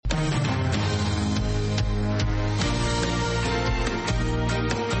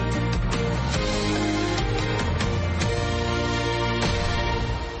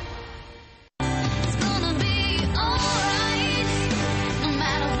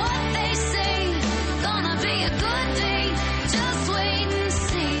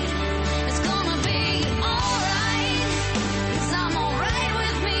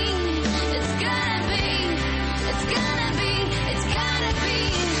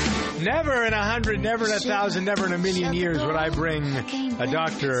Never in 100, never in 1,000, never in a million years would I bring a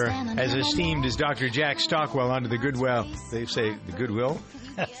doctor as esteemed as Dr. Jack Stockwell onto the Goodwill. They say the Goodwill?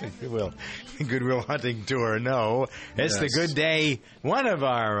 Goodwill Hunting Tour. No, it's the Good Day, one of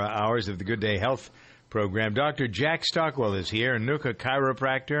our hours of the Good Day Health program. Dr. Jack Stockwell is here, Nuka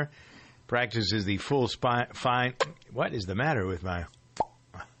chiropractor. Practices the full fine. What is the matter with my...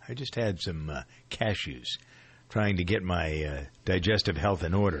 I just had some cashews trying to get my digestive health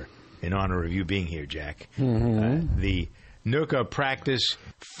in order in honor of you being here, Jack. Mm-hmm. The Nuka practice,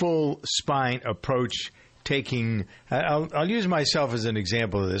 full spine approach, taking... I'll use myself as an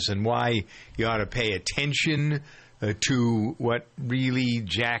example of this and why you ought to pay attention to what really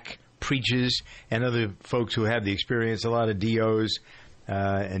Jack preaches and other folks who have the experience. A lot of DOs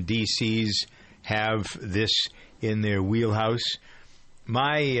and DCs have this in their wheelhouse.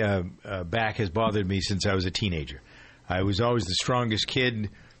 My back has bothered me since I was a teenager. I was always the strongest kid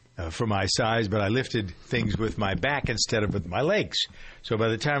for my size, but I lifted things with my back instead of with my legs. So by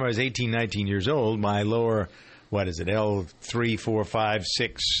the time I was 18, 19 years old, my lower, L3, 4, 5,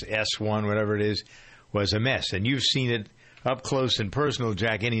 6, S1, whatever it is, was a mess. And you've seen it up close and personal,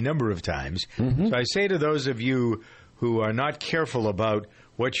 Jack, any number of times. Mm-hmm. So I say to those of you who are not careful about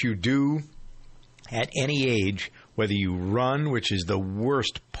what you do at any age, whether you run, which is the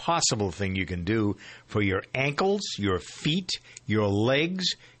worst possible thing you can do for your ankles, your feet, your legs,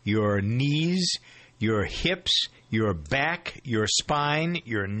 your knees, your hips, your back, your spine,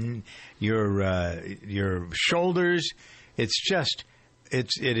 your shoulders. It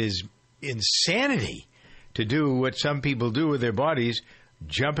is insanity to do what some people do with their bodies,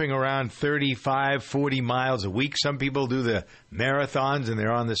 jumping around 35, 40 miles a week. Some people do the marathons and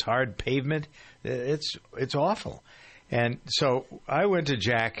they're on this hard pavement. It's awful. And so I went to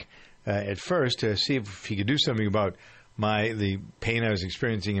Jack at first to see if he could do something about the pain I was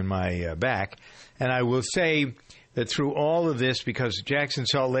experiencing in my back. And I will say that through all of this, because Jack's in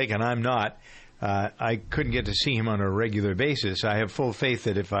Salt Lake and I'm not, I couldn't get to see him on a regular basis. I have full faith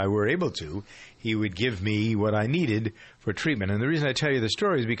that if I were able to, he would give me what I needed for treatment. And the reason I tell you the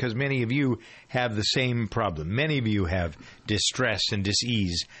story is because many of you have the same problem. Many of you have distress and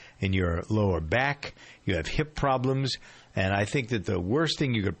dis-ease in your lower back. You have hip problems. And I think that the worst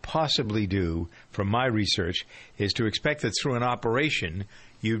thing you could possibly do, from my research, is to expect that through an operation,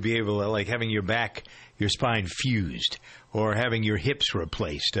 you'd be able to, like having your spine fused, or having your hips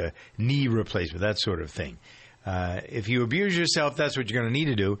replaced, a knee replacement, that sort of thing. If you abuse yourself, that's what you're going to need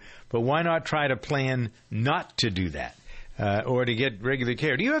to do. But why not try to plan not to do that, or to get regular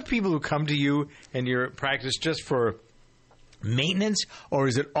care? Do you have people who come to you in your practice just for maintenance, or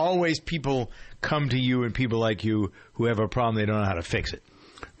is it always people come to you and people like you who have a problem, they don't know how to fix it?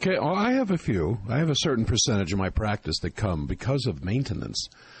 Okay, well, I have a few. I have a certain percentage of my practice that come because of maintenance.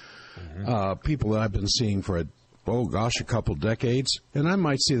 Mm-hmm. People that I've been seeing for a couple decades, and I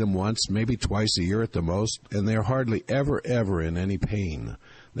might see them once, maybe twice a year at the most, and they're hardly ever in any pain.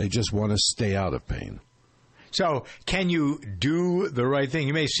 They just want to stay out of pain. So can you do the right thing?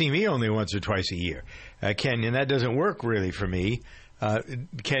 You may see me only once or twice a year, and that doesn't work really for me.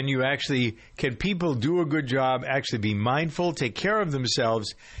 Can people do a good job, actually be mindful, take care of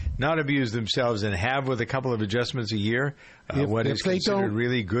themselves, not abuse themselves, and have with a couple of adjustments a year what is considered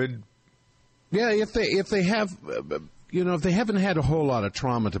really good? Yeah, if they have, if they haven't had a whole lot of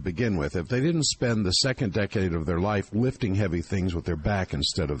trauma to begin with, if they didn't spend the second decade of their life lifting heavy things with their back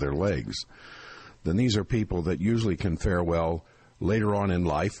instead of their legs, then these are people that usually can fare well later on in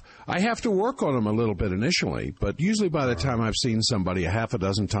life. I have to work on them a little bit initially, but usually by the time I've seen somebody a half a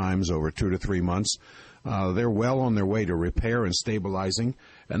dozen times over 2 to 3 months, they're well on their way to repair and stabilizing,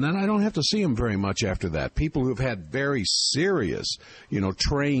 and then I don't have to see them very much after that. People who've had very serious,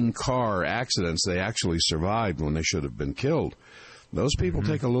 train car accidents, they actually survived when they should have been killed. Those people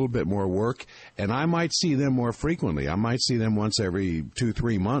take a little bit more work, and I might see them more frequently. I might see them once every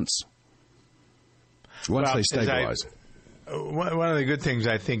 2-3 months, once they stabilize. One of the good things,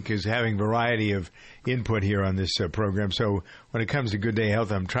 I think, is having variety of input here on this program. So when it comes to Good Day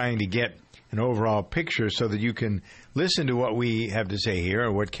Health, I'm trying to get an overall picture so that you can listen to what we have to say here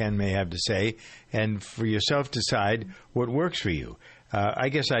or what Ken may have to say, and for yourself decide what works for you. I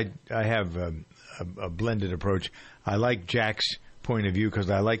guess I have a blended approach. I like Jack's point of view because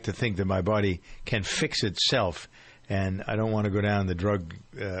I like to think that my body can fix itself, and I don't want to go down the drug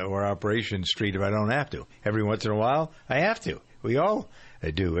or operation street if I don't have to. Every once in a while, I have to. We all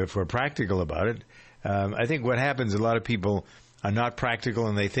do if we're practical about it. I think what happens, a lot of people are not practical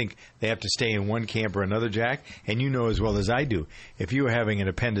and they think they have to stay in one camp or another, Jack. And you know as well as I do, if you are having an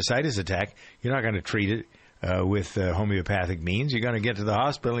appendicitis attack, you're not going to treat it with homeopathic means. You're going to get to the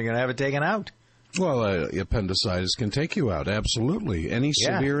hospital and you're going to have it taken out. Well, appendicitis can take you out, absolutely. Any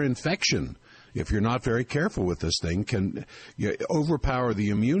severe infection, if you're not very careful with this thing, can overpower the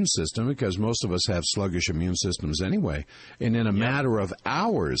immune system, because most of us have sluggish immune systems anyway, and in a matter of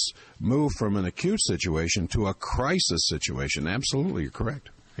hours move from an acute situation to a crisis situation. Absolutely, you're correct.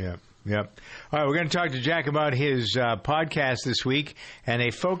 Yeah. Yep. All right, we're going to talk to Jack about his podcast this week, and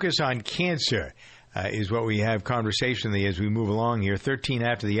a focus on cancer is what we have conversationally as we move along here, 13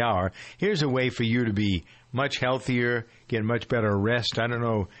 after the hour. Here's a way for you to be much healthier, get much better rest. I don't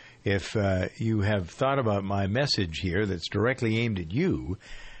know if you have thought about my message here that's directly aimed at you.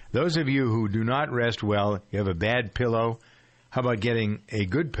 Those of you who do not rest well, you have a bad pillow, how about getting a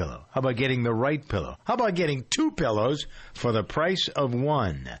good pillow? How about getting the right pillow? How about getting 2 pillows for the price of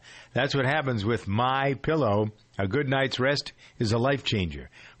 1? That's what happens with My Pillow. A good night's rest is a life changer.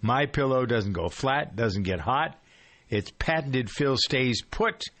 My Pillow doesn't go flat, doesn't get hot. Its patented fill stays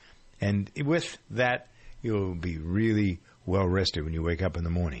put, and with that, you'll be really well rested when you wake up in the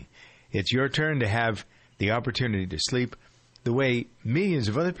morning. It's your turn to have the opportunity to sleep the way millions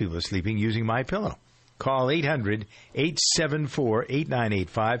of other people are sleeping using My Pillow. Call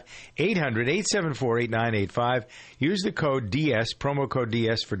 800-874-8985, 800-874-8985. Use the code DS, promo code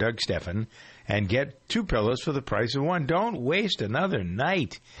DS for Doug Steffen, and get 2 pillows for the price of 1. Don't waste another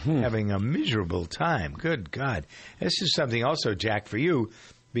night having a miserable time. Good God. This is something also, Jack, for you,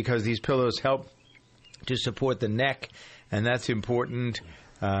 because these pillows help to support the neck, and that's important.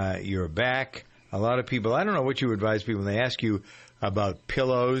 Your back. A lot of people, I don't know what you advise people when they ask you about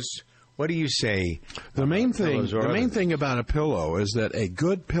pillows. What do you say? The main thing about a pillow is that a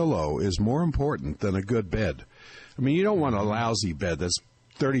good pillow is more important than a good bed. I mean, you don't want a lousy bed that's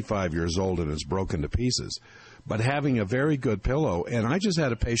 35 years old and is broken to pieces. But having a very good pillow, and I just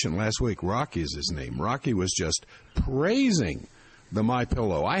had a patient last week, Rocky is his name. Rocky was just praising the My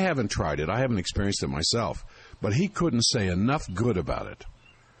Pillow. I haven't tried it. I haven't experienced it myself. But he couldn't say enough good about it.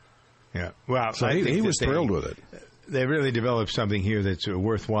 Yeah. Well, so he was thrilled with it. They really developed something here that's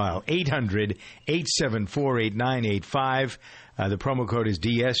worthwhile. 800-874-8985. The promo code is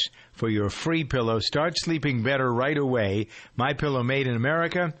DS for your free pillow. Start sleeping better right away. My Pillow, made in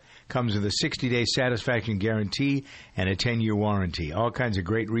America, comes with a 60-day satisfaction guarantee and a 10-year warranty. All kinds of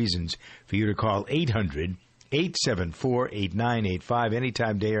great reasons for you to call 800-874-8985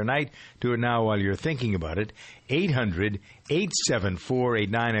 anytime, day or night. Do it now while you're thinking about it.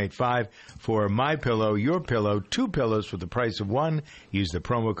 800-874-8985 for My Pillow, your pillow, 2 pillows for the price of 1. Use the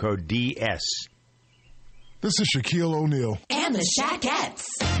promo code DS. This is Shaquille O'Neal. And the Shaquettes.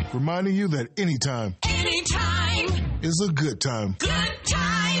 Reminding you that anytime is a good time. Good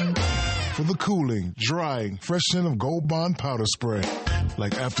time. For the cooling, drying, fresh scent of Gold Bond powder spray.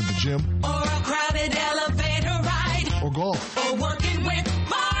 Like after the gym. Or a crowded elevator ride. Or golf. Or working with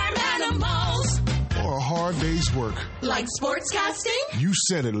farm animals. Or a hard day's work. Like sportscasting. You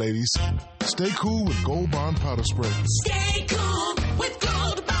said it, ladies. Stay cool with Gold Bond powder spray. Stay cool with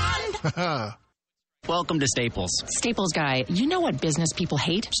Gold Bond. Welcome to Staples. Staples guy, you know what business people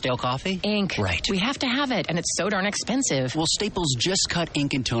hate? Stale coffee? Ink. Right. We have to have it, and it's so darn expensive. Well, Staples just cut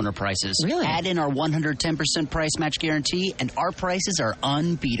ink and toner prices. Really? Add in our 110% price match guarantee, and our prices are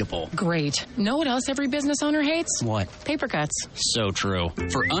unbeatable. Great. Know what else every business owner hates? What? Paper cuts. So true.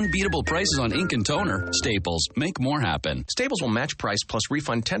 For unbeatable prices on ink and toner, Staples. Make more happen. Staples will match price plus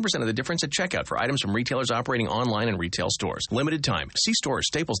refund 10% of the difference at checkout for items from retailers operating online and retail stores. Limited time. See store or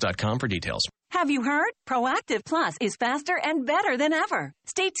staples.com for details. Have you heard? Proactive Plus is faster and better than ever.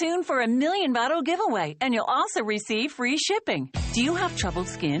 Stay tuned for a 1,000,000 bottle giveaway, and you'll also receive free shipping. Do you have troubled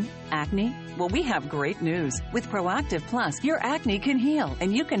skin? Acne? Well, we have great news. With Proactive Plus, your acne can heal,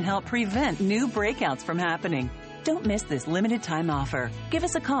 and you can help prevent new breakouts from happening. Don't miss this limited time offer. Give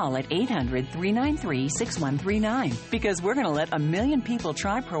us a call at 800-393-6139 because we're going to let 1,000,000 people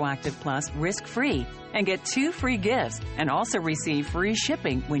try Proactive Plus risk-free and get 2 free gifts and also receive free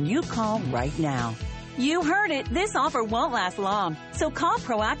shipping when you call right now. You heard it. This offer won't last long. So call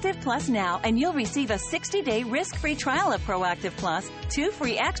Proactive Plus now and you'll receive a 60-day risk-free trial of Proactive Plus, 2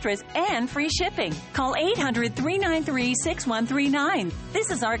 free extras, and free shipping. Call 800-393-6139. This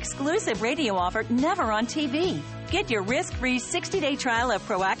is our exclusive radio offer, never on TV. Get your risk-free 60-day trial of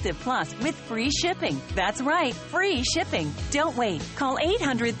Proactive Plus with free shipping. That's right, free shipping. Don't wait. Call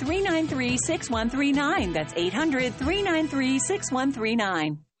 800-393-6139. That's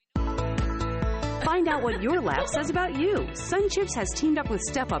 800-393-6139. Find out what your laugh says about you. Sun Chips has teamed up with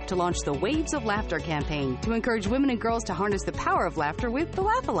Step Up to launch the Waves of Laughter campaign to encourage women and girls to harness the power of laughter with the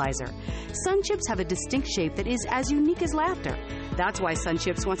Laughalyzer. Sun Chips have a distinct shape that is as unique as laughter. That's why Sun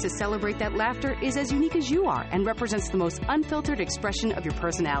Chips wants to celebrate that laughter is as unique as you are and represents the most unfiltered expression of your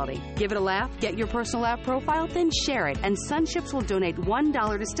personality. Give it a laugh, get your personal laugh profile, then share it, and Sun Chips will donate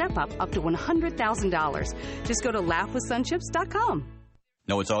 $1 to Step Up to $100,000. Just go to laughwithsunchips.com.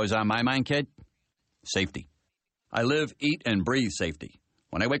 Know what's always on my mind, kid? Safety. I live, eat, and breathe safety.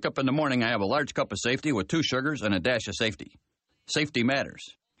 When I wake up in the morning, I have a large cup of safety with 2 sugars and a dash of safety. Safety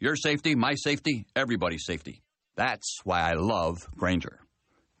matters. Your safety, my safety, everybody's safety. That's why I love Grainger.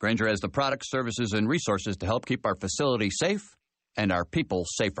 Grainger has the products, services, and resources to help keep our facility safe and our people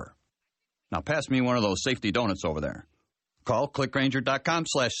safer. Now pass me one of those safety donuts over there. Call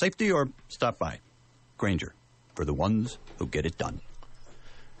clickgrainger.com/safety or stop by. Grainger, for the ones who get it done.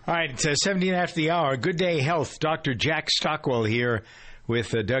 All right, it's 17 after the hour. Good Day Health. Dr. Jack Stockwell here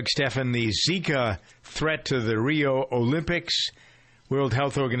with Doug Steffen. The Zika threat to the Rio Olympics. World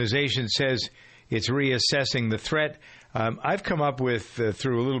Health Organization says it's reassessing the threat. I've come up with,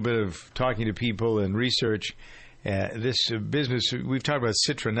 through a little bit of talking to people and research, this business. We've talked about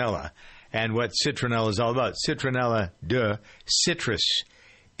citronella and what citronella is all about. Citronella, citrus.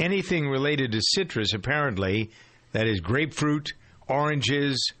 Anything related to citrus, apparently, that is grapefruit,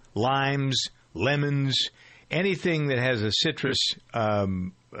 oranges, limes, lemons, anything that has a citrus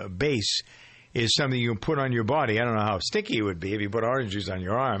base is something you can put on your body. I don't know how sticky it would be if you put orange juice on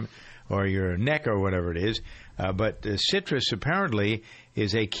your arm or your neck or whatever it is. But citrus apparently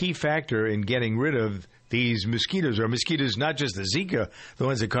is a key factor in getting rid of these mosquitoes, or mosquitoes, not just the Zika, the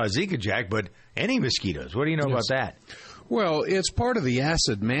ones that cause Zika, Jack, but any mosquitoes. What do you know about that? Well, it's part of the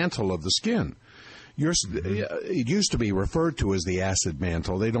acid mantle of the skin. It used to be referred to as the acid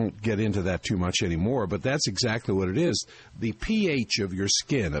mantle. They don't get into that too much anymore, but that's exactly what it is. The pH of your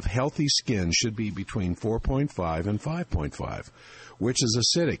skin, of healthy skin, should be between 4.5 and 5.5, which is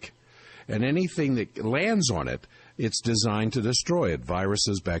acidic. And anything that lands on it, it's designed to destroy it.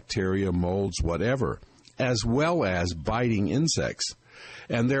 Viruses, bacteria, molds, whatever, as well as biting insects.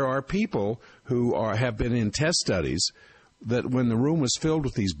 And there are people who have been in test studies that when the room was filled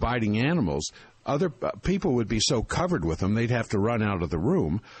with these biting animals, other people would be so covered with them they'd have to run out of the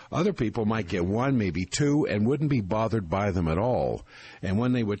room. Other people might get 1, maybe 2, and wouldn't be bothered by them at all. And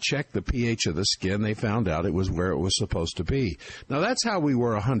when they would check the pH of the skin, they found out it was where it was supposed to be. Now, that's how we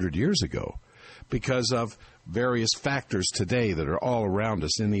were 100 years ago because of various factors today that are all around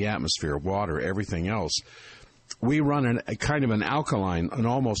us in the atmosphere, water, everything else. We run a kind of an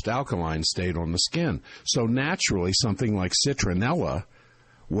almost alkaline state on the skin. So naturally, something like citronella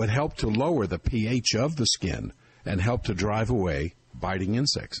would help to lower the pH of the skin and help to drive away biting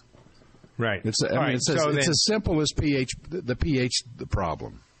insects. Right. It's as simple as the pH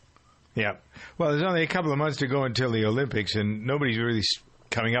problem. Yeah. Well, there's only a couple of months to go until the Olympics, and nobody's really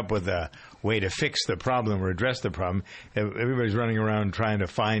coming up with a way to fix the problem or address the problem. Everybody's running around trying to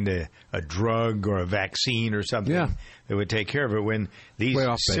find a drug or a vaccine or something that would take care of it, when these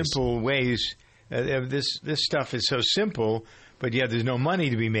simple ways, this stuff is so simple, but yet there's no money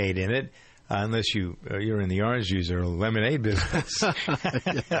to be made in it unless you're in the orange juice or lemonade business.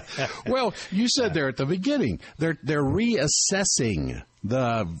 Well, you said there at the beginning they're reassessing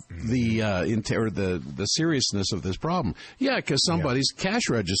the seriousness of this problem. Yeah, because somebody's cash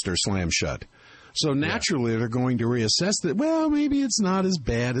register slammed shut. So naturally, they're going to reassess that. Well, maybe it's not as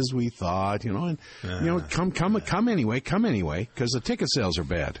bad as we thought, and come anyway, because the ticket sales are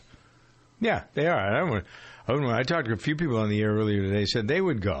bad. Yeah, they are. I talked to a few people on the air earlier today. Said they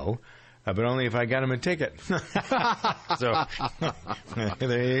would go, but only if I got them a ticket. So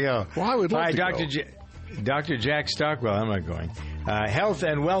there you go. Well, I would love to go. Dr. Jack Stockwell, I'm not going. Health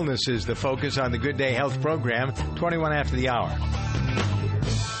and wellness is the focus on the Good Day Health program, 21 after the hour.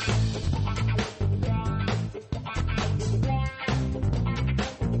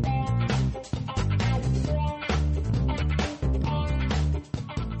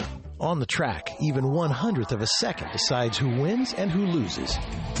 On the track, even 1/100th of a second decides who wins and who loses.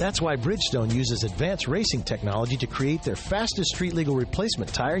 That's why Bridgestone uses advanced racing technology to create their fastest street-legal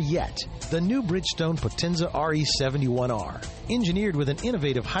replacement tire yet, the new Bridgestone Potenza RE71R. Engineered with an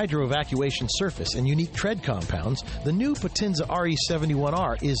innovative hydro-evacuation surface and unique tread compounds, the new Potenza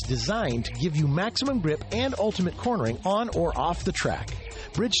RE71R is designed to give you maximum grip and ultimate cornering on or off the track.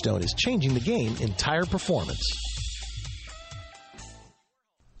 Bridgestone is changing the game in tire performance.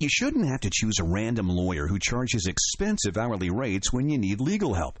 You shouldn't have to choose a random lawyer who charges expensive hourly rates when you need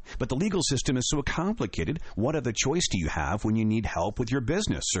legal help. But the legal system is so complicated, what other choice do you have when you need help with your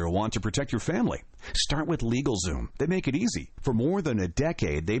business or want to protect your family? Start with LegalZoom. They make it easy. For more than a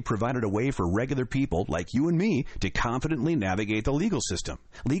decade, they've provided a way for regular people like you and me to confidently navigate the legal system.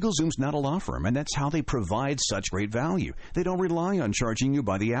 LegalZoom's not a law firm, and that's how they provide such great value. They don't rely on charging you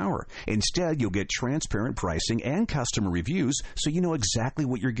by the hour. Instead, you'll get transparent pricing and customer reviews so you know exactly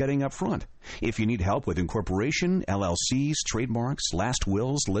what you're getting up front. If you need help with incorporation, LLCs, trademarks, last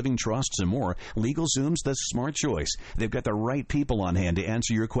wills, living trusts, and more, LegalZoom's the smart choice. They've got the right people on hand to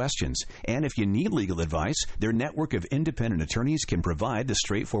answer your questions. And if you need legal advice, their network of independent attorneys can provide the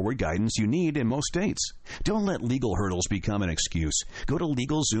straightforward guidance you need in most states. Don't let legal hurdles become an excuse. Go to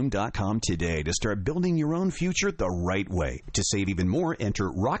LegalZoom.com today to start building your own future the right way. To save even more, enter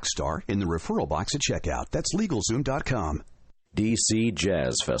Rockstar in the referral box at checkout. That's LegalZoom.com. DC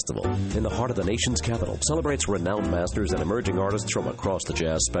Jazz Festival, in the heart of the nation's capital, celebrates renowned masters and emerging artists from across the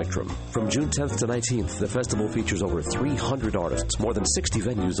jazz spectrum. From June 10th to 19th, the festival features over 300 artists, more than 60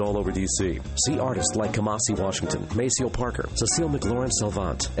 venues all over DC. See artists like Kamasi Washington, Maceo Parker, Cecile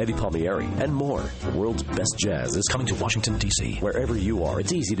McLaurin-Salvant, Eddie Palmieri, and more. The world's best jazz is coming to Washington, D.C. Wherever you are,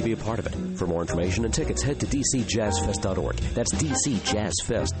 it's easy to be a part of it. For more information and tickets, head to dcjazzfest.org. That's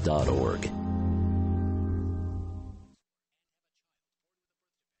dcjazzfest.org.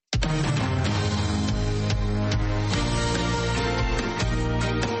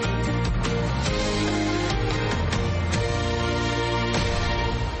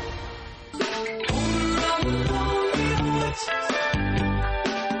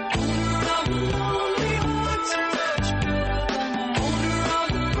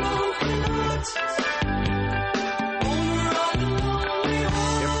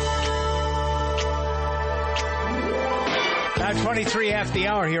 The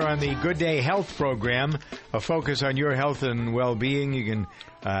hour here on the Good Day Health program, a focus on your health and well-being. You can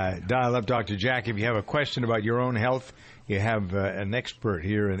dial up Dr. Jack if you have a question about your own health. You have an expert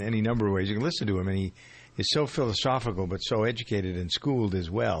here in any number of ways. You can listen to him, and he is so philosophical but so educated and schooled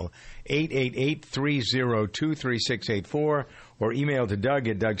as well. 888-302-3684 or email to Doug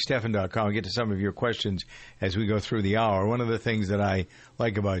at DougSteffen.com. I'll get to some of your questions as we go through the hour. One of the things that I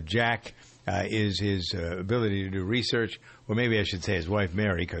like about Jack is his ability to do research. Well, maybe I should say his wife,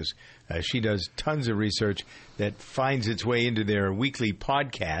 Mary, because she does tons of research that finds its way into their weekly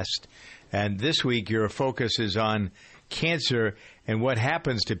podcast. And this week, your focus is on cancer and what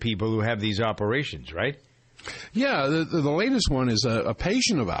happens to people who have these operations, right? Yeah, the latest one is a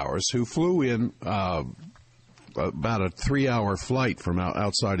patient of ours who flew in about a 3-hour flight from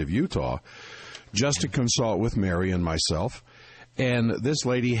outside of Utah just to consult with Mary and myself. And this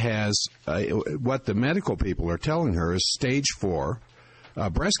lady has what the medical people are telling her is stage 4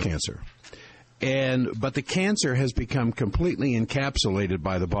 breast cancer. But the cancer has become completely encapsulated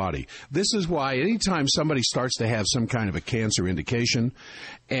by the body. This is why anytime somebody starts to have some kind of a cancer indication,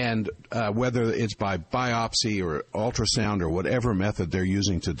 and whether it's by biopsy or ultrasound or whatever method they're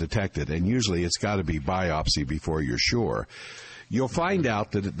using to detect it, and usually it's got to be biopsy before you're sure, you'll find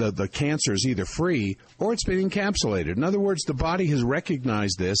out that the cancer is either free or it's been encapsulated. In other words, the body has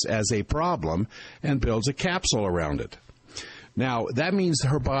recognized this as a problem and builds a capsule around it. Now, that means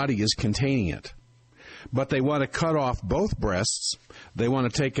her body is containing it. But they want to cut off both breasts, they want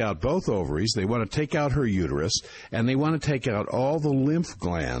to take out both ovaries, they want to take out her uterus, and they want to take out all the lymph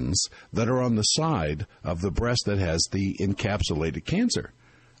glands that are on the side of the breast that has the encapsulated cancer.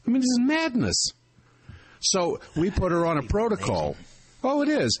 I mean, this is madness. So we put her on a protocol. Oh, it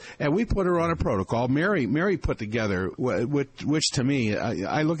is. And we put her on a protocol. Mary put together, which to me,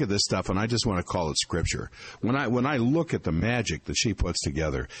 I look at this stuff and I just want to call it scripture. When I look at the magic that she puts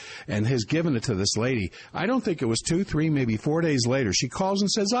together and has given it to this lady, I don't think it was 2, 3, maybe 4 days later, she calls and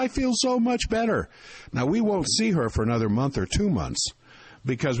says, I feel so much better. Now, we won't see her for another month or 2 months,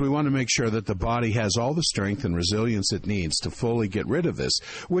 because we want to make sure that the body has all the strength and resilience it needs to fully get rid of this,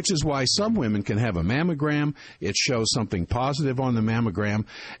 which is why some women can have a mammogram. It shows something positive on the mammogram,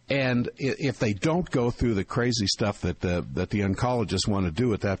 and if they don't go through the crazy stuff that the oncologists want to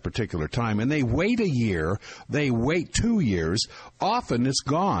do at that particular time, and they wait a year, they wait 2 years, often it's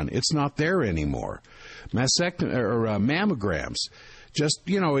gone. It's not there anymore. Mammograms, just,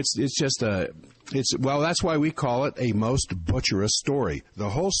 it's just a... that's why we call it a most butcherous story. The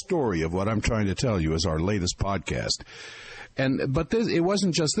whole story of what I'm trying to tell you is our latest podcast. But it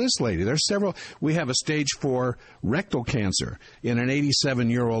wasn't just this lady. There's several. We have a stage 4 rectal cancer in an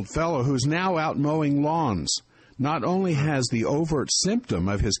 87-year-old fellow who's now out mowing lawns. not only has the overt symptom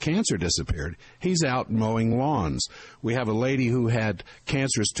of his cancer disappeared, he's out mowing lawns. We have a lady who had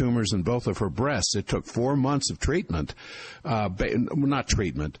cancerous tumors in both of her breasts. It took 4 months of treatment,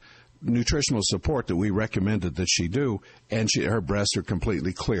 nutritional support that we recommended that she do, and her breasts are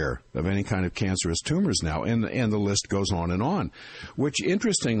completely clear of any kind of cancerous tumors now, and the list goes on, which,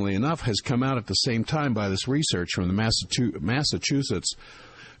 interestingly enough, has come out at the same time by this research from the Massachusetts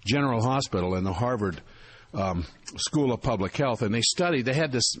General Hospital and the Harvard School of Public Health, and they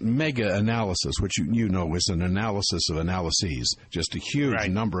had this mega analysis, which you know is an analysis of analyses, just a huge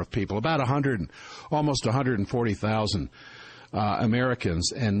number of people, about almost 140,000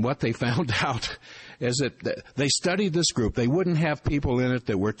 Americans, and what they found out is that they studied this group. They wouldn't have people in it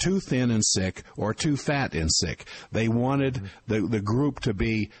that were too thin and sick or too fat and sick. They wanted the group to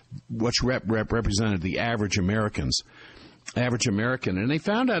be which represented the average American. And they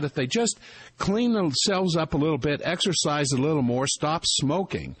found out if they just clean themselves up a little bit, exercise a little more, stop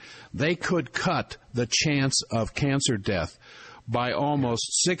smoking, they could cut the chance of cancer death by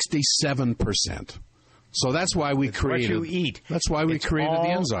almost 67%. So that's why we created what you eat. That's why we created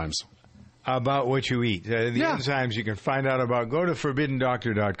the enzymes. About what you eat. The enzymes you can find out about. Go to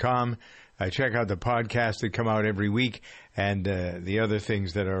ForbiddenDoctor.com. Check out the podcasts that come out every week and the other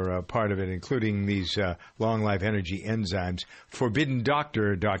things that are part of it, including these long life energy enzymes.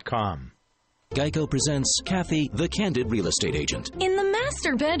 ForbiddenDoctor.com. Geico presents Kathy, the Candid Real Estate Agent. In the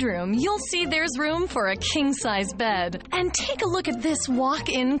master bedroom, you'll see there's room for a king-size bed. And take a look at this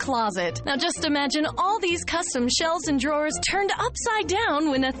walk-in closet. Now just imagine all these custom shelves and drawers turned upside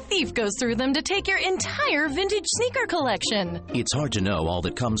down when a thief goes through them to take your entire vintage sneaker collection. It's hard to know all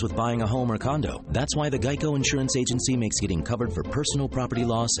that comes with buying a home or condo. That's why the Geico Insurance Agency makes getting covered for personal property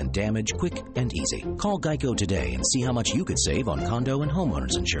loss and damage quick and easy. Call Geico today and see how much you could save on condo and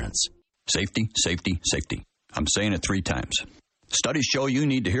homeowners insurance. Safety, safety, safety. I'm saying it 3 times. Studies show you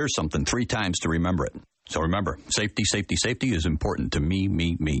need to hear something 3 times to remember it. So remember, safety, safety, safety is important to me.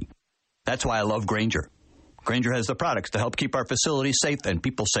 That's why I love Grainger. Grainger has the products to help keep our facilities safe and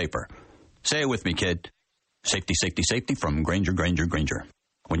people safer. Say it with me, kid. Safety, safety, safety from Grainger, Grainger, Grainger.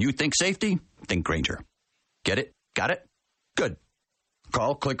 When you think safety, think Grainger. Get it? Got it? Good.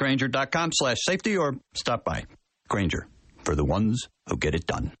 Call clickgrainger.com/safety or stop by. Grainger, for the ones who get it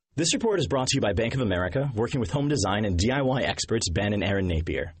done. This report is brought to you by Bank of America, working with home design and DIY experts Ben and Aaron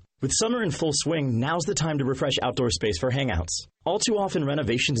Napier. With summer in full swing, now's the time to refresh outdoor space for hangouts. All too often,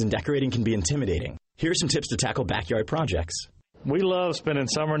 renovations and decorating can be intimidating. Here are some tips to tackle backyard projects. We love spending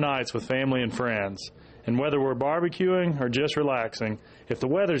summer nights with family and friends. And whether we're barbecuing or just relaxing, if the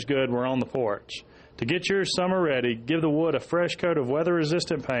weather's good, we're on the porch. To get yours summer ready, give the wood a fresh coat of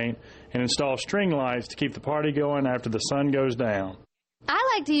weather-resistant paint and install string lights to keep the party going after the sun goes down. I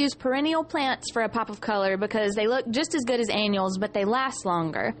like to use perennial plants for a pop of color because they look just as good as annuals, but they last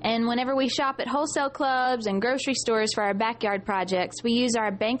longer. And whenever we shop at wholesale clubs and grocery stores for our backyard projects, we use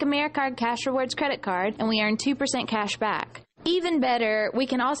our Bank America Cash Rewards credit card, and we earn 2% cash back. Even better, we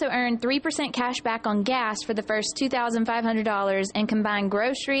can also earn 3% cash back on gas for the first $2,500 and combine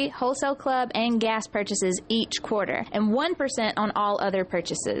grocery, wholesale club, and gas purchases each quarter, and 1% on all other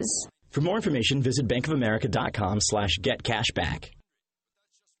purchases. For more information, visit bankofamerica.com/getcashback.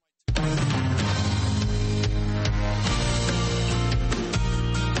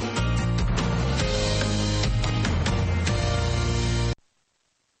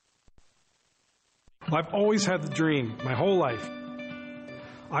 I've always had the dream, my whole life.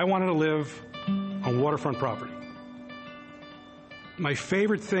 I wanted to live on waterfront property. My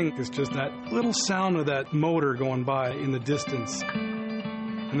favorite thing is just that little sound of that motor going by in the distance.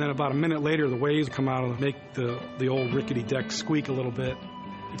 And then about a minute later, the waves come out and make the old rickety deck squeak a little bit.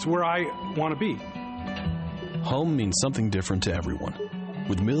 It's where I want to be. Home means something different to everyone.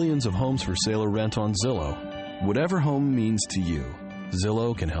 With millions of homes for sale or rent on Zillow, whatever home means to you,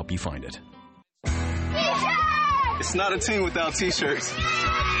 Zillow can help you find it. It's not a team without T-shirts.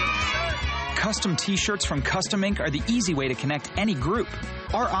 Custom T-shirts from Custom Ink are the easy way to connect any group.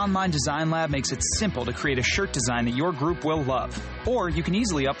 Our online design lab makes it simple to create a shirt design that your group will love. Or you can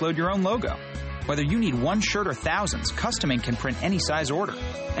easily upload your own logo. Whether you need one shirt or thousands, Custom Ink can print any size order.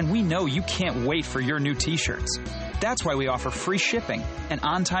 And we know you can't wait for your new T-shirts. That's why we offer free shipping, and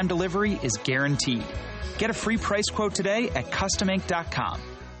on-time delivery is guaranteed. Get a free price quote today at CustomInk.com.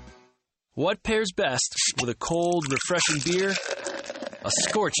 What pairs best with a cold, refreshing beer? A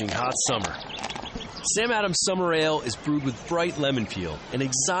scorching hot summer. Sam Adams Summer Ale is brewed with bright lemon peel and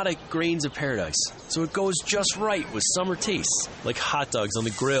exotic grains of paradise, so it goes just right with summer tastes, like hot dogs on the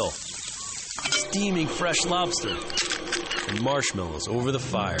grill, steaming fresh lobster, and marshmallows over the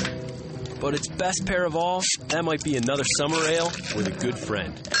fire. But its best pair of all, that might be another summer ale with a good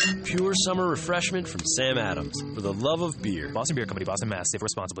friend. Pure summer refreshment from Sam Adams, for the love of beer. Boston Beer Company, Boston, Mass. Save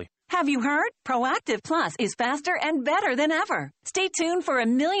responsibly. Have you heard? Proactive Plus is faster and better than ever. Stay tuned for a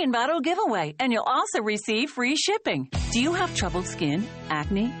 1,000,000 bottle giveaway, and you'll also receive free shipping. Do you have troubled skin?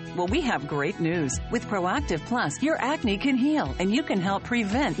 Acne? Well, we have great news. With Proactive Plus, your acne can heal, and you can help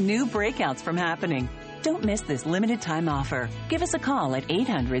prevent new breakouts from happening. Don't miss this limited time offer. Give us a call at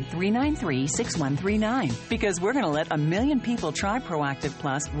 800-393-6139 because we're going to let 1,000,000 people try Proactive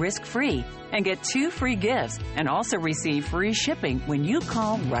Plus risk-free and get 2 free gifts and also receive free shipping when you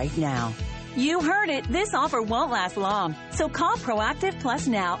call right now. You heard it. This offer won't last long. So call Proactive Plus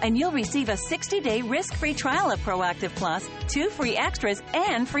now and you'll receive a 60-day risk-free trial of Proactive Plus, 2 free extras,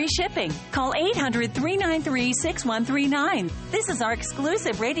 and free shipping. Call 800-393-6139. This is our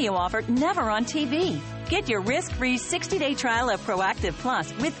exclusive radio offer, never on TV. Get your risk-free 60-day trial of Proactive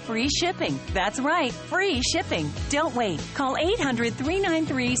Plus with free shipping. That's right, free shipping. Don't wait. Call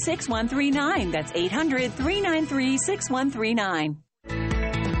 800-393-6139. That's 800-393-6139.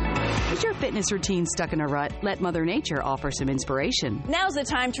 Is your fitness routine stuck in a rut? Let Mother Nature offer some inspiration. Now's the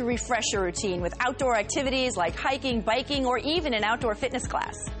time to refresh your routine with outdoor activities like hiking, biking, or even an outdoor fitness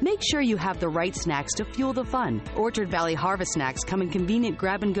class. Make sure you have the right snacks to fuel the fun. Orchard Valley Harvest Snacks come in convenient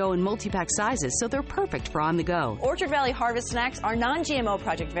grab-and-go and multi-pack sizes, so they're perfect for on the go. Orchard Valley Harvest Snacks are non-GMO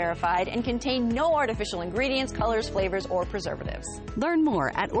project verified and contain no artificial ingredients, colors, flavors, or preservatives. Learn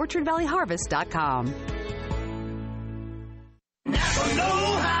more at orchardvalleyharvest.com.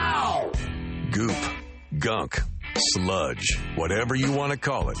 Goop, gunk, sludge, whatever you want to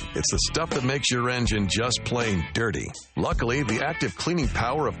call it. It's the stuff that makes your engine just plain dirty. Luckily, the active cleaning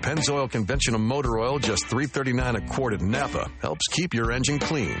power of Pennzoil Conventional Motor Oil, just $3.39 a quart at Napa, helps keep your engine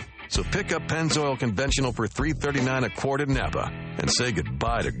clean. So pick up Pennzoil Conventional for $3.39 a quart at Napa and say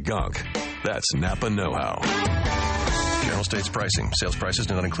goodbye to gunk. That's Napa know-how. General States pricing. Sales prices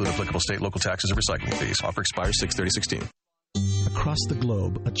do not include applicable state, local taxes, or recycling fees. Offer expires 6/30/16. Across the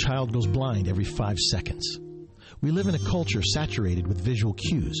globe, a child goes blind every 5 seconds. We live in a culture saturated with visual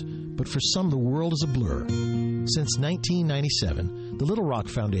cues, but for some the world is a blur. Since 1997, the Little Rock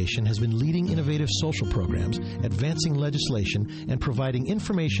Foundation has been leading innovative social programs, advancing legislation, and providing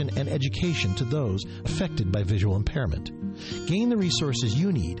information and education to those affected by visual impairment. Gain the resources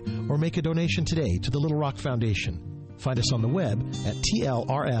you need or make a donation today to the Little Rock Foundation. Find us on the web at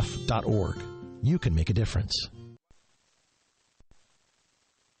tlrf.org. You can make a difference.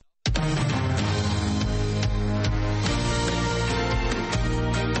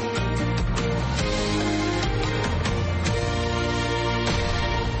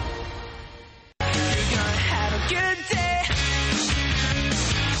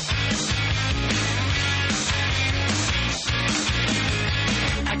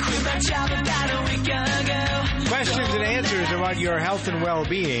 Questions and answers about your health and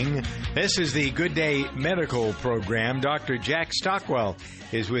well-being. This is the Good Day Medical Program. Dr. Jack Stockwell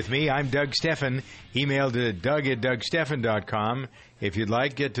is with me. I'm Doug Steffen. Email to doug@dougsteffen.com. If you'd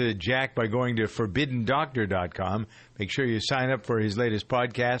like, get to Jack by going to forbiddendoctor.com. Make sure you sign up for his latest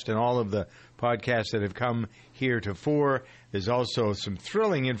podcast and all of the podcasts that have come heretofore. There's also some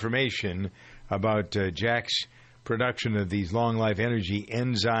thrilling information about Jack's production of these long-life energy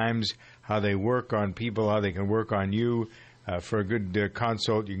enzymes, how they work on people, how they can work on you. For a good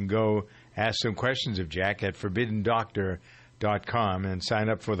consult, you can go ask some questions of Jack at forbiddendoctor.com and sign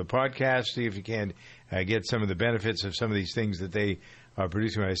up for the podcast. See if you can get some of the benefits of some of these things that they are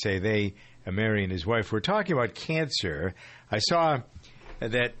producing. When I say they, Mary and his wife. We're talking about cancer. I saw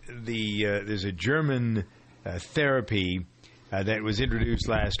that there's a German therapy that was introduced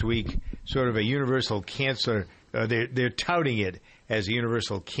last week, sort of a universal cancer. They're touting it as a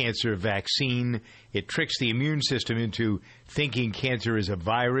universal cancer vaccine. It tricks the immune system into thinking cancer is a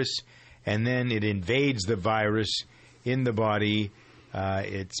virus, and then it invades the virus in the body.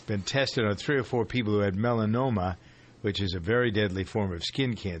 It's been tested on 3 or 4 people who had melanoma, which is a very deadly form of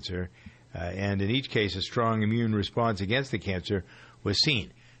skin cancer, and in each case a strong immune response against the cancer was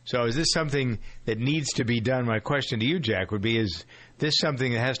seen. So is this something that needs to be done? My question to you, Jack, would be, is this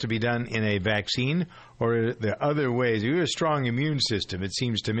something that has to be done in a vaccine, or are there other ways? You have a strong immune system, it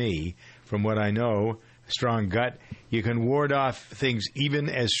seems to me, from what I know, a strong gut. You can ward off things even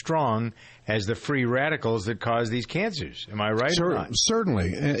as strong as the free radicals that cause these cancers. Am I right or not?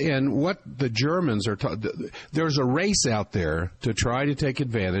 Certainly. And what the Germans are there's a race out there to try to take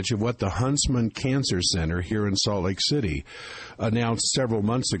advantage of what the Huntsman Cancer Center here in Salt Lake City announced several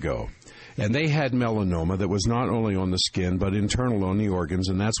months ago. And they had melanoma that was not only on the skin, but internal on the organs,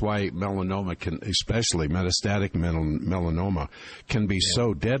 and that's why melanoma especially metastatic melanoma, can be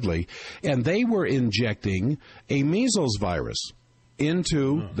so deadly. And they were injecting a measles virus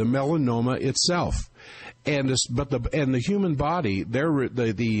into the melanoma itself. And the human body,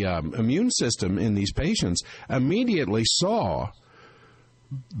 the immune system in these patients immediately saw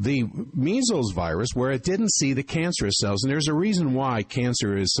the measles virus where it didn't see the cancerous cells. And there's a reason why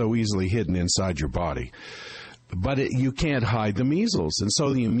cancer is so easily hidden inside your body. But you can't hide the measles. And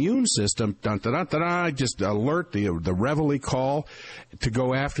so the immune system, just alert the reveille call to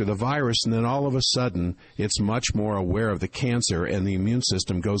go after the virus. And then all of a sudden, it's much more aware of the cancer, and the immune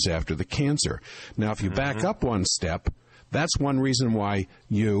system goes after the cancer. Now, if you back up one step, that's one reason why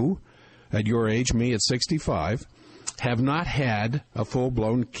you, at your age, me at 65, have not had a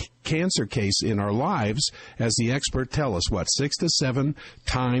full-blown cancer case in our lives, as the experts tell us, 6 to 7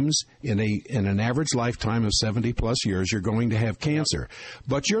 times in an average lifetime of 70-plus years, you're going to have cancer.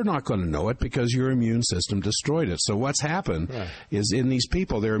 But you're not going to know it because your immune system destroyed it. So what's happened is in these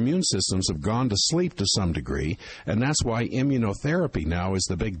people, their immune systems have gone to sleep to some degree, and that's why immunotherapy now is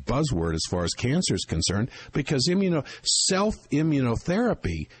the big buzzword as far as cancer is concerned, because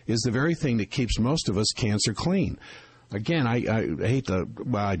self-immunotherapy is the very thing that keeps most of us cancer clean. Again, I hate to,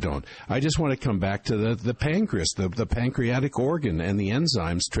 well, I don't. I just want to come back to the pancreas, the pancreatic organ, and the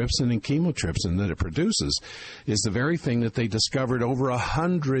enzymes, trypsin and chymotrypsin, that it produces is the very thing that they discovered over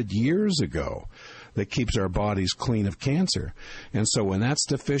 100 years ago that keeps our bodies clean of cancer. And so when that's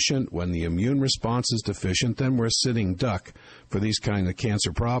deficient, when the immune response is deficient, then we're a sitting duck for these kind of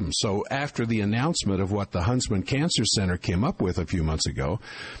cancer problems. So after the announcement of what the Huntsman Cancer Center came up with a few months ago,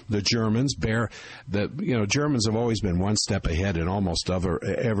 the Germans Germans have always been one step ahead in almost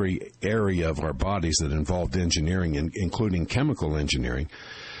every area of our bodies that involved engineering, including chemical engineering.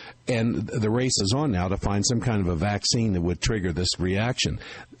 And the race is on now to find some kind of a vaccine that would trigger this reaction.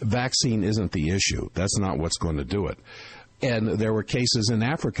 Vaccine isn't the issue. That's not what's going to do it. And there were cases in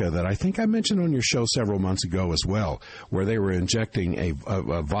Africa that I think I mentioned on your show several months ago as well, where they were injecting a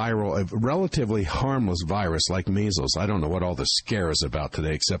relatively harmless virus like measles. I don't know what all the scare is about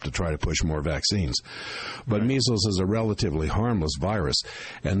today except to try to push more vaccines. But measles is a relatively harmless virus,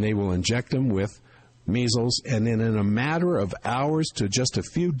 and they will inject them with measles, and then in a matter of hours to just a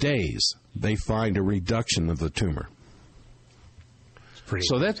few days, they find a reduction of the tumor.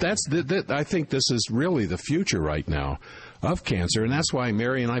 So I think this is really the future right now of cancer, and that's why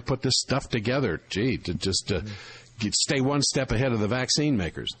Mary and I put this stuff together, to just stay one step ahead of the vaccine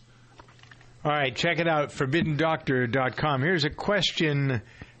makers. All right, check it out, ForbiddenDoctor.com. Here's a question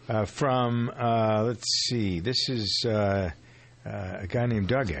from, let's see, this is a guy named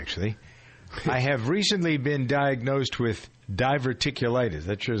Doug, actually. I have recently been diagnosed with diverticulitis.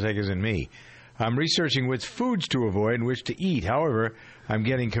 That sure as heck isn't me. I'm researching which foods to avoid and which to eat. However, I'm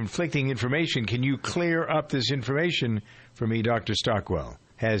getting conflicting information. Can you clear up this information for me, Dr. Stockwell?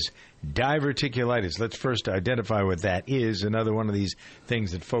 Has diverticulitis. Let's first identify what that is. Another one of these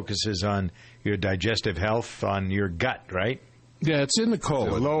things that focuses on your digestive health, on your gut, right? Yeah, it's in the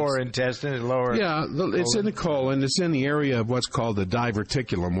colon. The lower intestine, it's in the colon. It's in the area of what's called the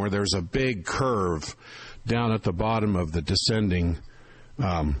diverticulum, where there's a big curve down at the bottom of the descending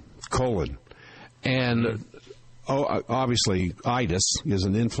colon. And obviously, itis is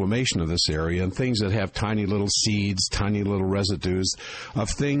an inflammation of this area, and things that have tiny little seeds, tiny little residues of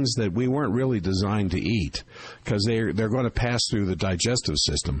things that we weren't really designed to eat, because they're going to pass through the digestive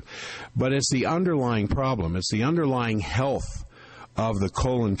system. But it's the underlying problem. It's the underlying health of the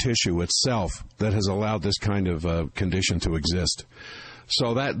colon tissue itself that has allowed this kind of condition to exist.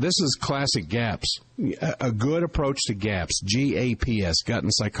 So this is classic GAPS, a good approach to GAPS, GAPS, Gut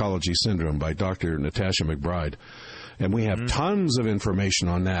and Psychology Syndrome, by Dr. Natasha McBride. And we have tons of information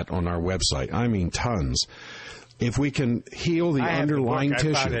on that on our website. I mean, tons. If we can heal the underlying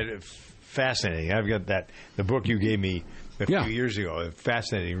tissue. I found it fascinating. I've got the book you gave me a few years ago.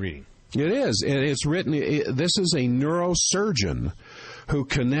 Fascinating reading. It is. It's written. This is a neurosurgeon who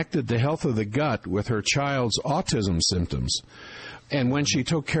connected the health of the gut with her child's autism symptoms. And when she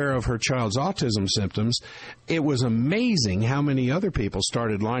took care of her child's autism symptoms, it was amazing how many other people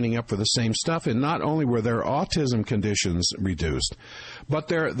started lining up for the same stuff. And not only were their autism conditions reduced, but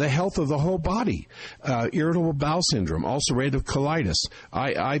the health of the whole body. Irritable bowel syndrome, ulcerative colitis,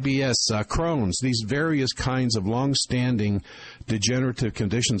 IBS, Crohn's, these various kinds of long-standing degenerative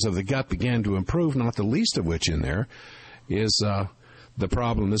conditions of the gut began to improve, not the least of which in there is the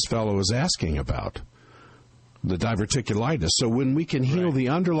problem this fellow is asking about. the diverticulitis. So when we can heal the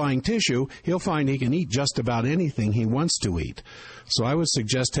underlying tissue, he'll find he can eat just about anything he wants to eat. So I would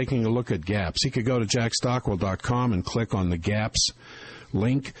suggest taking a look at GAPS. He could go to jackstockwell.com and click on the GAPS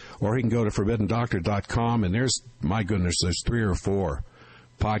link, or he can go to forbiddendoctor.com, and there's 3 or 4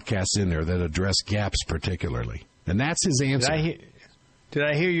 podcasts in there that address GAPS particularly. And that's his answer. Did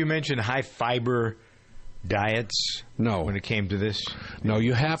I hear you mention high-fiber diets? No. When it came to this? No,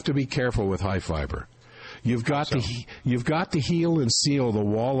 you have to be careful with high fiber. You've got to heal and seal the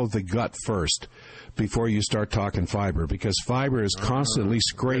wall of the gut first before you start talking fiber, because fiber is constantly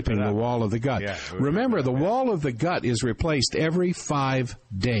scraping the wall of the gut. Yeah, remember, the wall of the gut is replaced every 5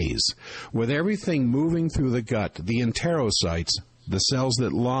 days. With everything moving through the gut, the enterocytes, the cells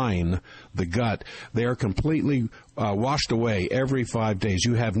that line the gut, they are completely washed away every 5 days.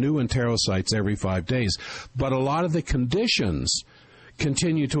 You have new enterocytes every 5 days. But a lot of the conditions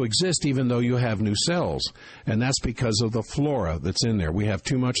continue to exist even though you have new cells, and that's because of the flora that's in there. We have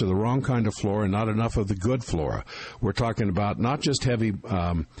too much of the wrong kind of flora and not enough of the good flora. We're talking about not just heavy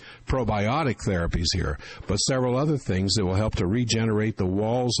probiotic therapies here, but several other things that will help to regenerate the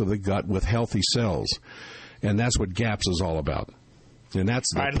walls of the gut with healthy cells, and that's what GAPS is all about. And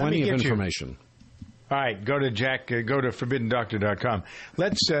that's plenty of information. All right, go to forbiddendoctor.com.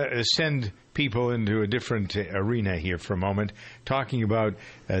 Let's send people into a different arena here for a moment, talking about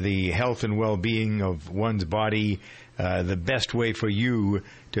the health and well-being of one's body. The best way for you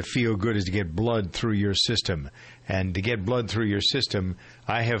to feel good is to get blood through your system. And to get blood through your system,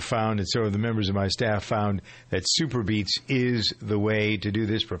 I have found, and so have the members of my staff found, that Super Beets is the way to do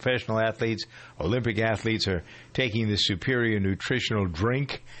this. Professional athletes, Olympic athletes are taking this superior nutritional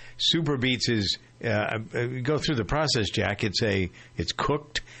drink. Super Beets is, go through the process, Jack. It's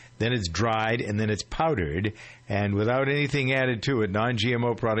cooked, then it's dried, and then it's powdered. And without anything added to it,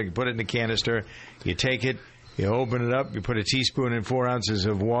 non-GMO product, you put it in a canister, you take it, you open it up, you put a teaspoon in 4 ounces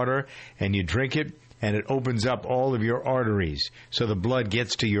of water, and you drink it. And it opens up all of your arteries so the blood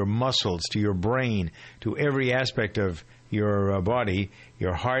gets to your muscles, to your brain, to every aspect of your body.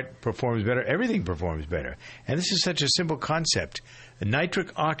 Your heart performs better. Everything performs better. And this is such a simple concept.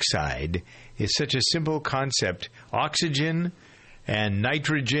 Nitric oxide is such a simple concept. Oxygen and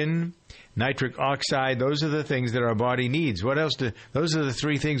nitrogen, nitric oxide, those are the things that our body needs. What else? Those are the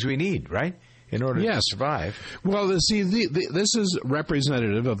 3 things we need, right? In order to survive. Well, see, this is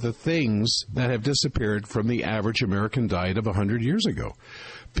representative of the things that have disappeared from the average American diet of 100 years ago.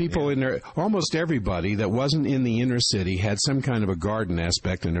 People in there, almost everybody that wasn't in the inner city had some kind of a garden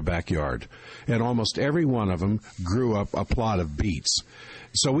aspect in their backyard. And almost every one of them grew up a plot of beets.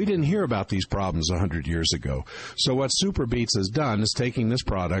 So we didn't hear about these problems 100 years ago. So what Super Beets has done is taking this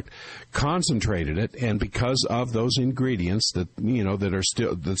product, concentrated it, and because of those ingredients that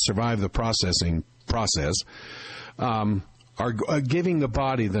that survive the processing process, are giving the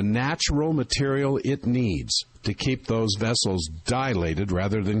body the natural material it needs to keep those vessels dilated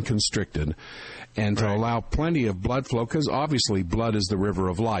rather than constricted, and to allow plenty of blood flow, because obviously blood is the river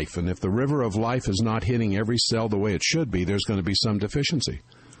of life, and if the river of life is not hitting every cell the way it should be, there's going to be some deficiency.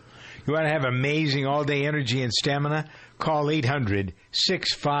 You want to have amazing all-day energy and stamina? Call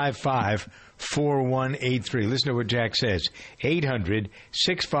 800-655-4183. Listen to what Jack says.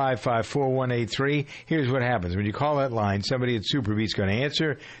 800-655-4183. Here's what happens. When you call that line, somebody at Super Beets is going to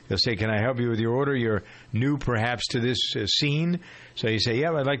answer. They'll say, can I help you with your order? You're new perhaps to this scene. So you say,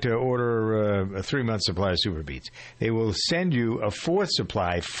 yeah, I'd like to order a 3-month supply of Super Beets. They will send you a 4th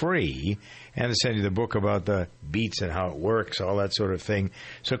supply free, and they'll send you the book about the beets and how it works, all that sort of thing.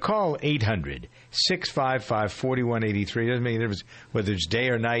 So call 800-655-4183. It doesn't make any difference whether it's day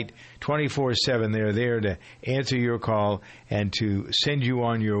or night, 24/7. They're there to answer your call and to send you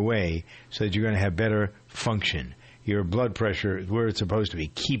on your way so that you're going to have better function. Your blood pressure is where it's supposed to be.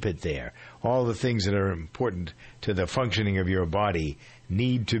 Keep it there. All the things that are important to the functioning of your body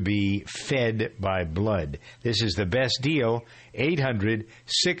need to be fed by blood. This is the best deal.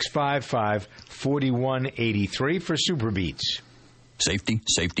 800-655-4183 for Super Beets. Safety,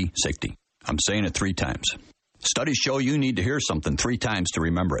 safety, safety. I'm saying it 3 times. Studies show you need to hear something 3 times to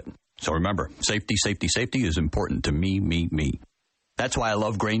remember it. So remember, safety, safety, safety is important to me, me, me. That's why I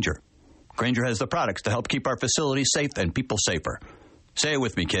love Grainger. Grainger has the products to help keep our facilities safe and people safer. Say it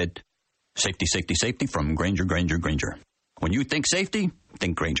with me, kid. Safety, safety, safety from Grainger, Grainger, Grainger. When you think safety,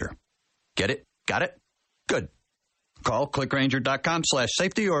 think Grainger. Get it? Got it? Good. Call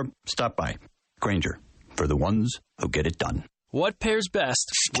clickgrainger.com/safety or stop by. Grainger, for the ones who get it done. What pairs best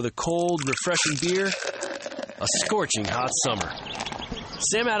with a cold, refreshing beer? A scorching hot summer.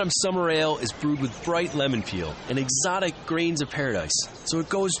 Sam Adams Summer Ale is brewed with bright lemon peel and exotic grains of paradise, so it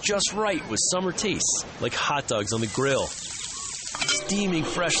goes just right with summer tastes, like hot dogs on the grill, steaming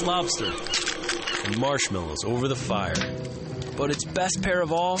fresh lobster, and marshmallows over the fire. But its best pair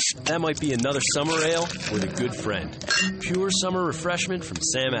of all, that might be another summer ale with a good friend. Pure summer refreshment from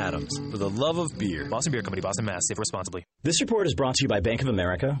Sam Adams, for the love of beer. Boston Beer Company, Boston, Mass. Save responsibly. This report is brought to you by Bank of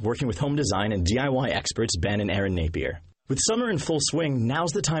America, working with home design and DIY experts Ben and Aaron Napier. With summer in full swing,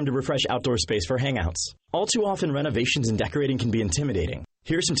 now's the time to refresh outdoor space for hangouts. All too often, renovations and decorating can be intimidating.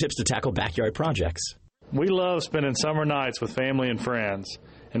 Here are some tips to tackle backyard projects. We love spending summer nights with family and friends.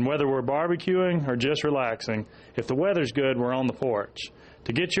 And whether we're barbecuing or just relaxing, if the weather's good, we're on the porch.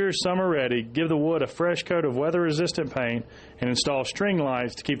 To get yours summer ready, give the wood a fresh coat of weather-resistant paint and install string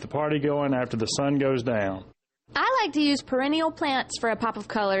lights to keep the party going after the sun goes down. I like to use perennial plants for a pop of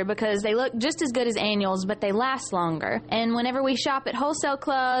color because they look just as good as annuals, but they last longer. And whenever we shop at wholesale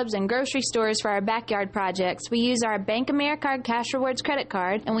clubs and grocery stores for our backyard projects, we use our Bank America Cash Rewards credit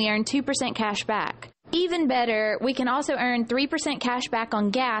card, and we earn 2% cash back. Even better, we can also earn 3% cash back on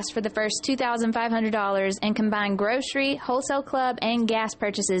gas for the first $2,500 and combine grocery, wholesale club, and gas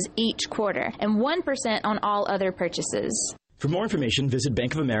purchases each quarter, and 1% on all other purchases. For more information, visit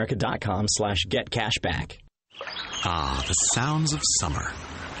bankofamerica.com/getcashback. Ah, the sounds of summer.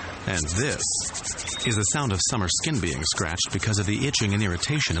 And this is the sound of summer skin being scratched because of the itching and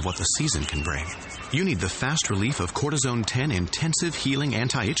irritation of what the season can bring. You need the fast relief of Cortisone 10 Intensive Healing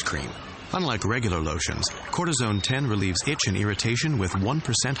Anti-Itch Cream. Unlike regular lotions, Cortisone 10 relieves itch and irritation with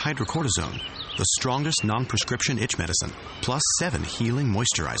 1% hydrocortisone, the strongest non-prescription itch medicine, plus 7 healing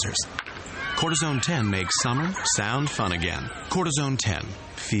moisturizers. Cortisone 10 makes summer sound fun again. Cortisone 10.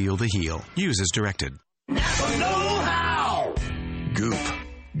 Feel the heal. Use as directed. Know-how! Goop,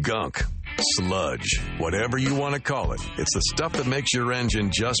 gunk, sludge, whatever you want to call it. It's the stuff that makes your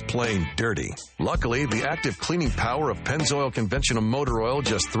engine just plain dirty. Luckily, the active cleaning power of Pennzoil Conventional Motor Oil,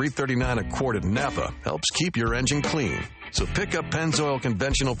 just $3.39 a quart at Napa, helps keep your engine clean. So pick up Pennzoil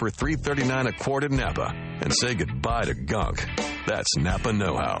Conventional for $3.39 a quart at Napa and say goodbye to gunk. That's Napa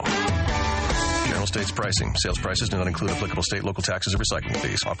Know-how. General States pricing. Sales prices do not include applicable state, local taxes, or recycling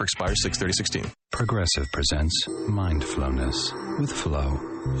fees. Offer expires 6/30/16. Progressive presents Mindfulness with Flow.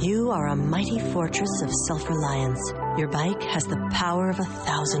 You are a mighty fortress of self-reliance. Your bike has the power of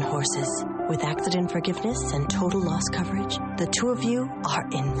 1,000 horses. With accident forgiveness and total loss coverage, the two of you are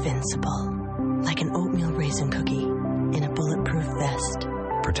invincible. Like an oatmeal raisin cookie in a bulletproof vest.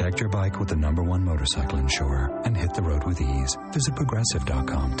 Protect your bike with the #1 motorcycle insurer and hit the road with ease. Visit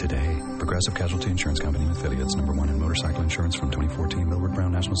Progressive.com today. Progressive Casualty Insurance Company and affiliates, #1 in motorcycle insurance from 2014 Millward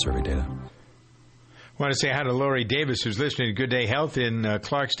Brown National Survey data. I want to say hi to Lori Davis, who's listening to Good Day Health in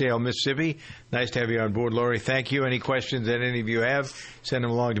Clarksdale, Mississippi. Nice to have you on board, Lori. Thank you. Any questions that any of you have, send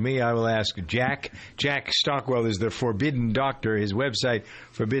them along to me. I will ask Jack. Jack Stockwell is the Forbidden Doctor. His website,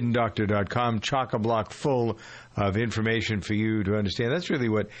 forbiddendoctor.com, chock-a-block full of information for you to understand. That's really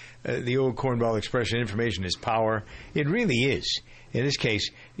what the old cornball expression, information is power. It really is. In this case,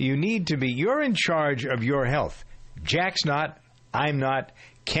 you're in charge of your health. Jack's not, I'm not,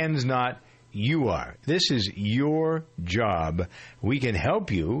 Ken's not, you are. This is your job. We can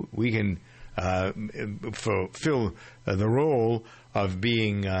help you. We can fulfill the role of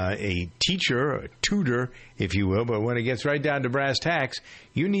being a teacher, a tutor, if you will. But when it gets right down to brass tacks,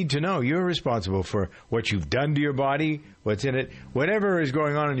 you need to know you're responsible for what you've done to your body, what's in it. Whatever is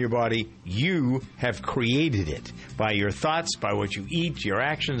going on in your body, you have created it by your thoughts, by what you eat, your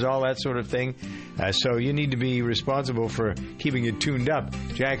actions, all that sort of thing. So you need to be responsible for keeping it tuned up.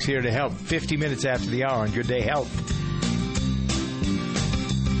 Jack's here to help. 50 minutes after the hour on Good Day Health.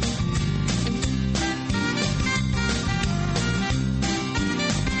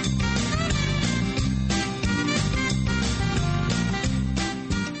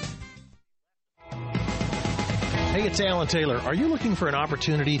 Hey, it's Alan Taylor. Are you looking for an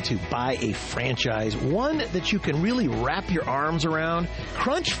opportunity to buy a franchise, one that you can really wrap your arms around?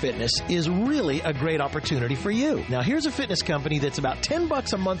 Crunch Fitness is really a great opportunity for you. Now, here's a fitness company that's about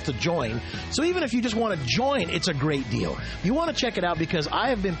 $10 a month to join, so even if you just want to join, it's a great deal. You want to check it out because I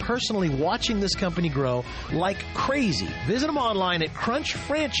have been personally watching this company grow like crazy. Visit them online at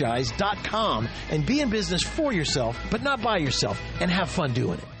crunchfranchise.com and be in business for yourself, but not by yourself, and have fun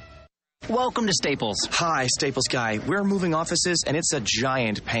doing it. Welcome to Staples. Hi, Staples guy. We're moving offices, and it's a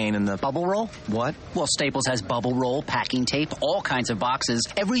giant pain in the... Bubble roll? What? Well, Staples has bubble roll, packing tape, all kinds of boxes,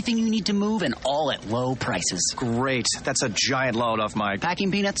 everything you need to move, and all at low prices. Great. That's a giant load off my... Packing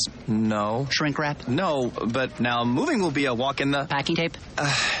peanuts? No. Shrink wrap? No, but now moving will be a walk in the... Packing tape?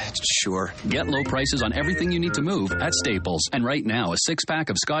 Sure. Get low prices on everything you need to move at Staples. And right now, a 6-pack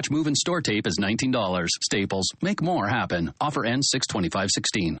of Scotch Move and Store tape is $19. Staples. Make more happen. Offer ends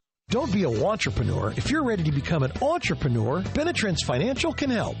 6/25/16. Don't be a wantrepreneur. If you're ready to become an entrepreneur, Benetrends Financial can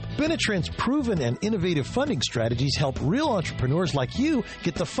help. Benetrends' proven and innovative funding strategies help real entrepreneurs like you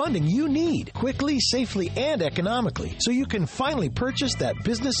get the funding you need quickly, safely, and economically so you can finally purchase that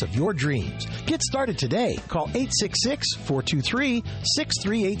business of your dreams. Get started today. Call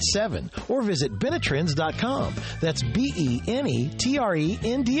 866-423-6387 or visit Benetrends.com. That's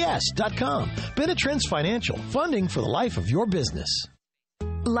BENETRENDS.com. Benetrends Financial, funding for the life of your business.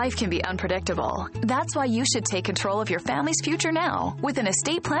 Life can be unpredictable. That's why you should take control of your family's future now with an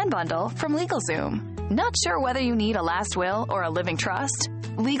estate plan bundle from LegalZoom. Not sure whether you need a last will or a living trust?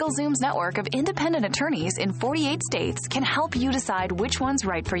 LegalZoom's network of independent attorneys in 48 states can help you decide which one's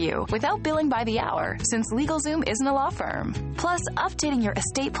right for you without billing by the hour, since LegalZoom isn't a law firm. Plus, updating your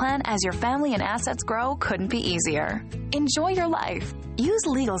estate plan as your family and assets grow couldn't be easier. Enjoy your life. Use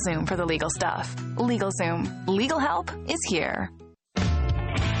LegalZoom for the legal stuff. LegalZoom. Legal help is here.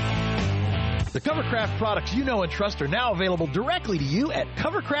 The Covercraft products you know and trust are now available directly to you at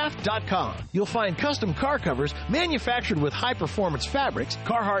Covercraft.com. You'll find custom car covers manufactured with high-performance fabrics,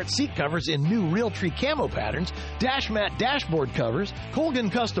 Carhartt seat covers in new Realtree camo patterns, Dash Mat dashboard covers, Colgan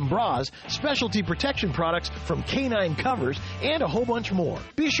custom bras, specialty protection products from K9 Covers, and a whole bunch more.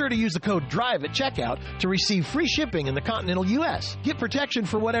 Be sure to use the code DRIVE at checkout to receive free shipping in the continental U.S. Get protection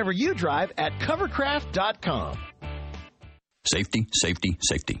for whatever you drive at Covercraft.com. Safety, safety,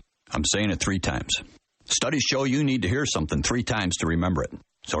 safety. I'm saying it 3 times. Studies show you need to hear something 3 times to remember it.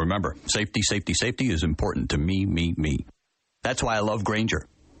 So remember, safety, safety, safety is important to me, me, me. That's why I love Grainger.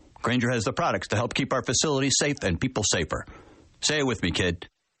 Grainger has the products to help keep our facilities safe and people safer. Say it with me, kid.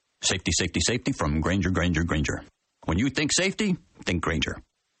 Safety, safety, safety from Grainger, Grainger, Grainger. When you think safety, think Grainger.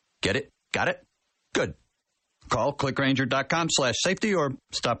 Get it? Got it? Good. Call clickgrainger.com/safety or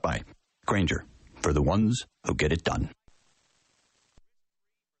stop by. Grainger, for the ones who get it done.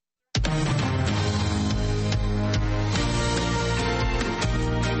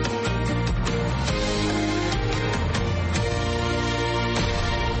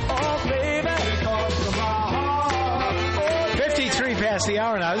 Past the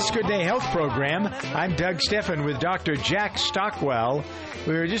hour now. This is Good Day Health Program. I'm Doug Steffen with Dr. Jack Stockwell.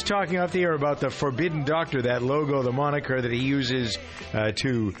 We were just talking off the air about the Forbidden Doctor, that logo, the moniker that he uses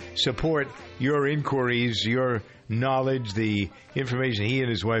to support your inquiries, your knowledge, the information he and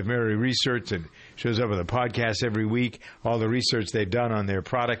his wife Mary research, and shows up on the podcast every week, all the research they've done on their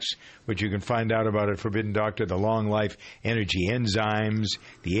products, which you can find out about at Forbidden Doctor, the Long Life Energy Enzymes,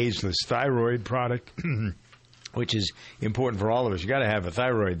 the Ageless Thyroid product, which is important for all of us. You got to have a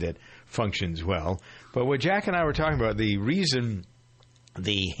thyroid that functions well. But what Jack and I were talking about, the reason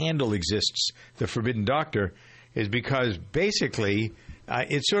the handle exists, the Forbidden Doctor, is because basically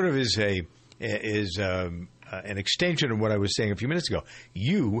it sort of is an extension of what I was saying a few minutes ago.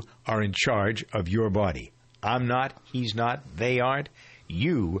 You are in charge of your body. I'm not. He's not. They aren't.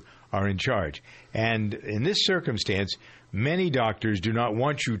 You are in charge. And in this circumstance, many doctors do not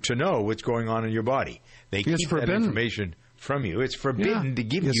want you to know what's going on in your body. They keep that information from you. It's forbidden to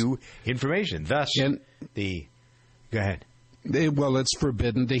give you information. Thus, go ahead. It's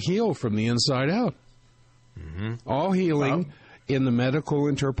forbidden to heal from the inside out. Mm-hmm. All healing in the medical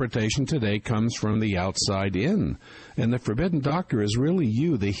interpretation today comes from the outside in. And the Forbidden Doctor is really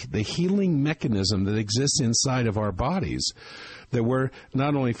you, the healing mechanism that exists inside of our bodies, that we're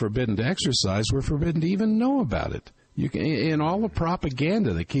not only forbidden to exercise, we're forbidden to even know about it. You can, in all the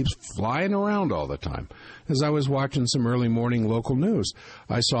propaganda that keeps flying around all the time. As I was watching some early morning local news,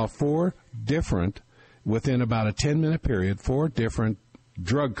 I saw 4 different, within about a 10-minute period, 4 different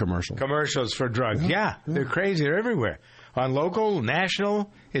drug commercials. Commercials for drugs. Yeah, they're crazy. They're everywhere. On local,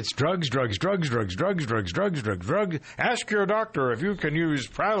 national, it's drugs, drugs, drugs, drugs, drugs, drugs, drugs, drugs, drugs. Ask your doctor if you can use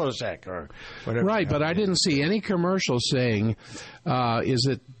Prilosec or whatever. Right, but I didn't see any commercial saying, is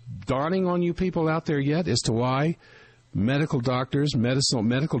it dawning on you people out there yet as to why medical doctors,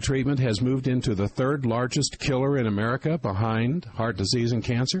 medical treatment has moved into the 3rd largest killer in America behind heart disease and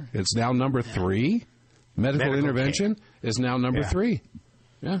cancer? It's now number 3. Medical intervention is now number 3.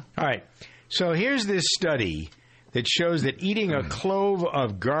 Yeah. All right. So here's this study that shows that eating a clove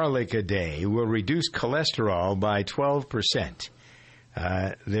of garlic a day will reduce cholesterol by 12%.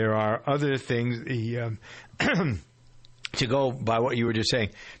 There are other things. To go by what you were just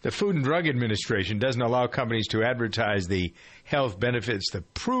saying, the Food and Drug Administration doesn't allow companies to advertise the health benefits, the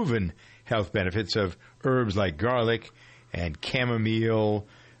proven health benefits of herbs like garlic and chamomile.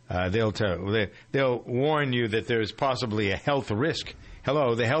 They'll warn you that there's possibly a health risk.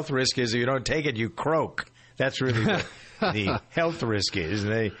 Hello, the health risk is if you don't take it, you croak. That's really what the health risk is.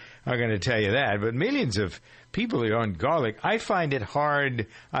 They are going to tell you that. But millions of people are on garlic. I find it hard.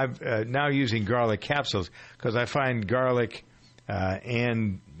 I'm now using garlic capsules because I find garlic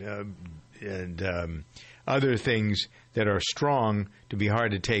and other things that are strong to be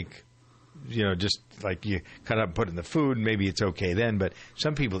hard to take. You know, just like you cut up and put it in the food, maybe it's okay then. But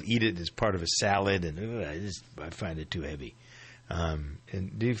some people eat it as part of a salad, and I find it too heavy. And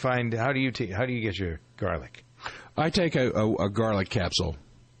do you find how do you get your garlic? I take a garlic capsule.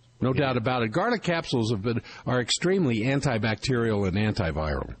 No doubt about it. Garlic capsules are extremely antibacterial and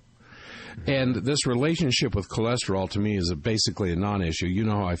antiviral. And this relationship with cholesterol, to me, is basically a non-issue. You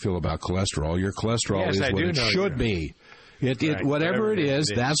know how I feel about cholesterol. Your cholesterol is what it should be. Whatever it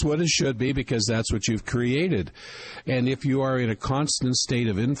is, that's what it should be because that's what you've created. And if you are in a constant state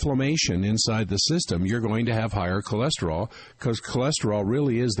of inflammation inside the system, you're going to have higher cholesterol because cholesterol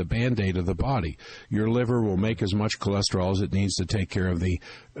really is the Band-Aid of the body. Your liver will make as much cholesterol as it needs to take care of the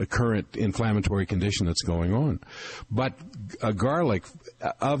current inflammatory condition that's going on. But a garlic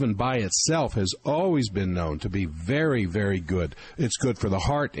oven by itself has always been known to be very, very good. It's good for the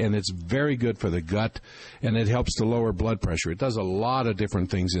heart, and it's very good for the gut, and it helps to lower blood pressure. It does a lot of different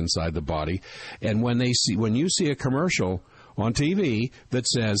things inside the body. And when you see a commercial on TV that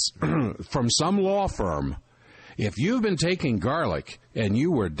says from some law firm, if you've been taking garlic and you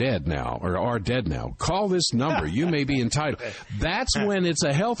were dead now or are dead now, call this number. You may be entitled. That's when it's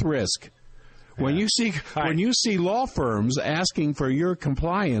a health risk. When you see law firms asking for your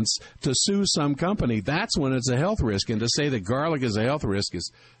compliance to sue some company, that's when it's a health risk. And to say that garlic is a health risk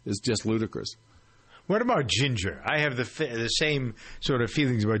is just ludicrous. What about ginger? I have the same sort of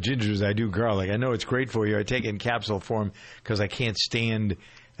feelings about ginger as I do garlic. I know it's great for you. I take it in capsule form because I can't stand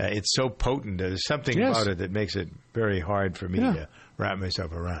it's so potent. There's something about it that makes it very hard for me to wrap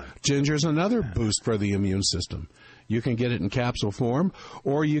myself around. Ginger is another boost for the immune system. You can get it in capsule form,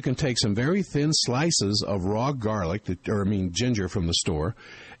 or you can take some very thin slices of raw garlic, ginger from the store,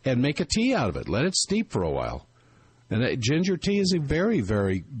 and make a tea out of it. Let it steep for a while. And ginger tea is a very,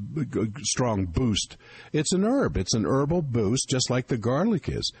 very strong boost. It's an herb. It's an herbal boost, just like the garlic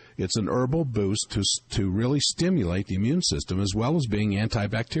is. It's an herbal boost to really stimulate the immune system as well as being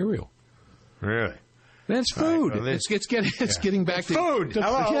antibacterial. Really? That's food. Right, well, it's getting back to food.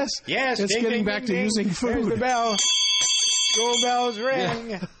 Hello. Yes. It's ding, getting ding, back ding, to using food. There's the bell. School bells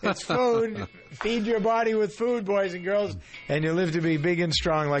ring. Yeah. It's food. Feed your body with food, boys and girls, and you live to be big and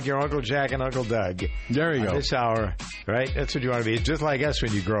strong like your Uncle Jack and Uncle Doug. There you go. This hour, right? That's what you want to be. It's just like us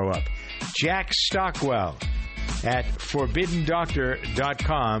when you grow up. Jack Stockwell at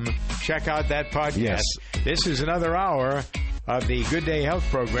ForbiddenDoctor.com. Check out that podcast. Yes. This is another hour of the Good Day Health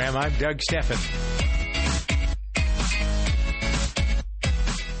program. I'm Doug Steffen.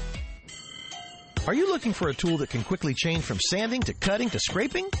 Are you looking for a tool that can quickly change from sanding to cutting to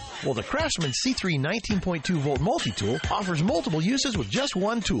scraping? Well, the Craftsman C3 19.2 volt multi-tool offers multiple uses with just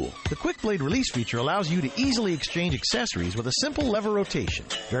one tool. The Quick Blade Release feature allows you to easily exchange accessories with a simple lever rotation.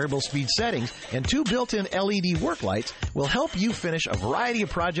 Variable speed settings and 2 built-in LED work lights will help you finish a variety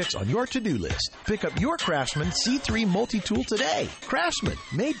of projects on your to-do list. Pick up your Craftsman C3 multi-tool today. Craftsman,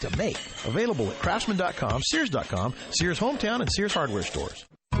 made to make. Available at Craftsman.com, Sears.com, Sears Hometown, and Sears Hardware stores.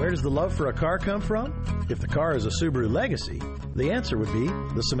 Where does the love for a car come from? If the car is a Subaru Legacy, the answer would be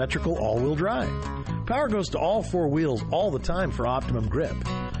the symmetrical all-wheel drive. Power goes to all 4 wheels all the time for optimum grip.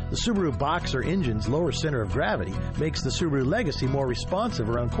 The Subaru Boxer engine's lower center of gravity makes the Subaru Legacy more responsive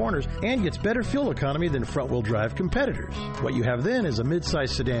around corners and gets better fuel economy than front-wheel drive competitors. What you have then is a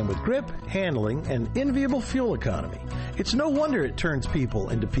mid-size sedan with grip, handling, and enviable fuel economy. It's no wonder it turns people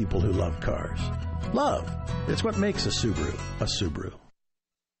into people who love cars. Love. It's what makes a Subaru a Subaru.